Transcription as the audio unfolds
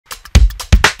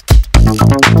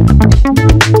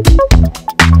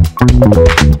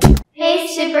Hey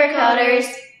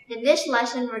supercoders! In this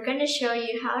lesson we're going to show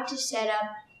you how to set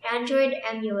up Android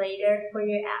emulator for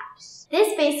your apps.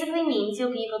 This basically means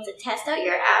you'll be able to test out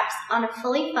your apps on a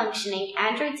fully functioning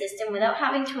Android system without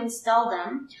having to install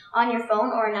them on your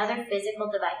phone or another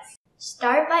physical device.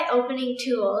 Start by opening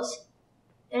Tools,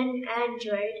 then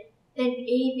Android, then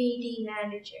AVD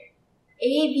Manager.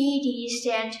 AVD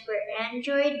stands for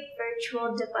Android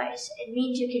Virtual Device. It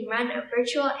means you can run a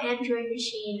virtual Android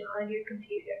machine on your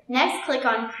computer. Next, click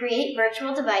on Create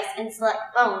Virtual Device and select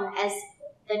Phone as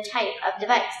the type of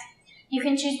device. You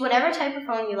can choose whatever type of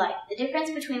phone you like. The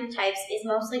difference between the types is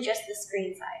mostly just the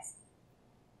screen size.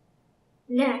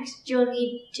 Next, you'll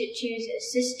need to choose a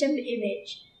system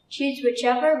image. Choose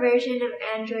whichever version of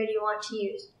Android you want to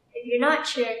use. If you're not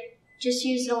sure, just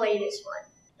use the latest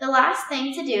one. The last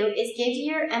thing to do is give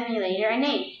your emulator a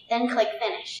name, then click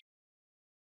Finish.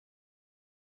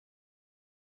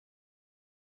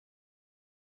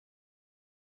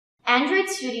 Android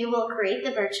Studio will create the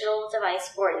virtual device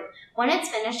for you. When it's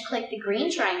finished, click the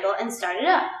green triangle and start it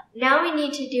up. Now we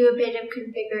need to do a bit of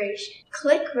configuration.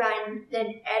 Click Run,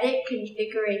 then Edit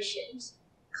Configurations.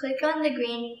 Click on the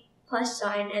green plus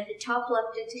sign at the top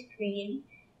left of the screen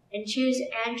and choose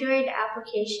Android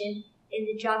Application in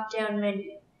the drop-down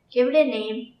menu. Give it a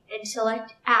name and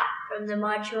select App from the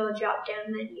module drop-down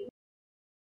menu.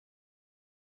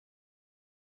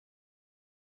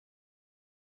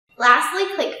 Lastly,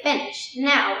 click Finish.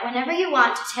 Now, whenever you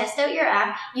want to test out your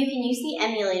app, you can use the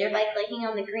emulator by clicking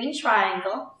on the green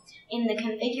triangle in the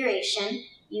configuration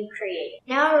you created.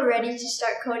 Now we're ready to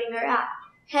start coding our app.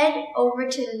 Head over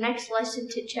to the next lesson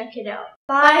to check it out.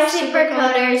 Bye,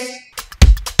 supercoders!